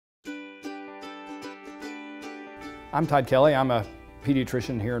I'm Todd Kelley. I'm a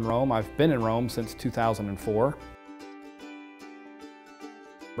pediatrician here in Rome. I've been in Rome since 2004.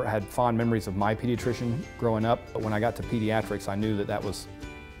 I had fond memories of my pediatrician growing up, but when I got to pediatrics, I knew that that was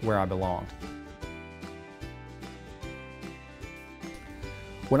where I belonged.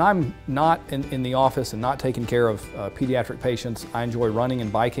 When I'm not in the office and not taking care of pediatric patients, I enjoy running and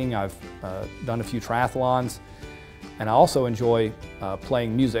biking. I've done a few triathlons, and I also enjoy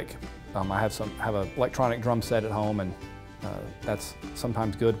playing music. I have an electronic drum set at home, and that's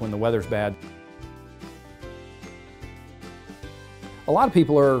sometimes good when the weather's bad. A lot of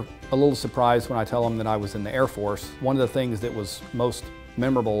people are a little surprised when I tell them that I was in the Air Force. One of the things that was most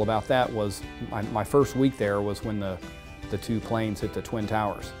memorable about that was my first week there was when the two planes hit the Twin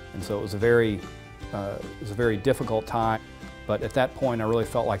Towers. And so it was a very difficult time, but at that point I really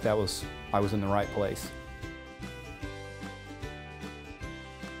felt like I was in the right place.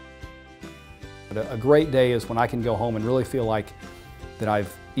 But a great day is when I can go home and really feel like that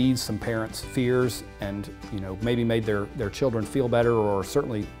I've eased some parents' fears and maybe made their children feel better, or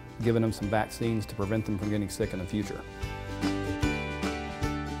certainly given them some vaccines to prevent them from getting sick in the future.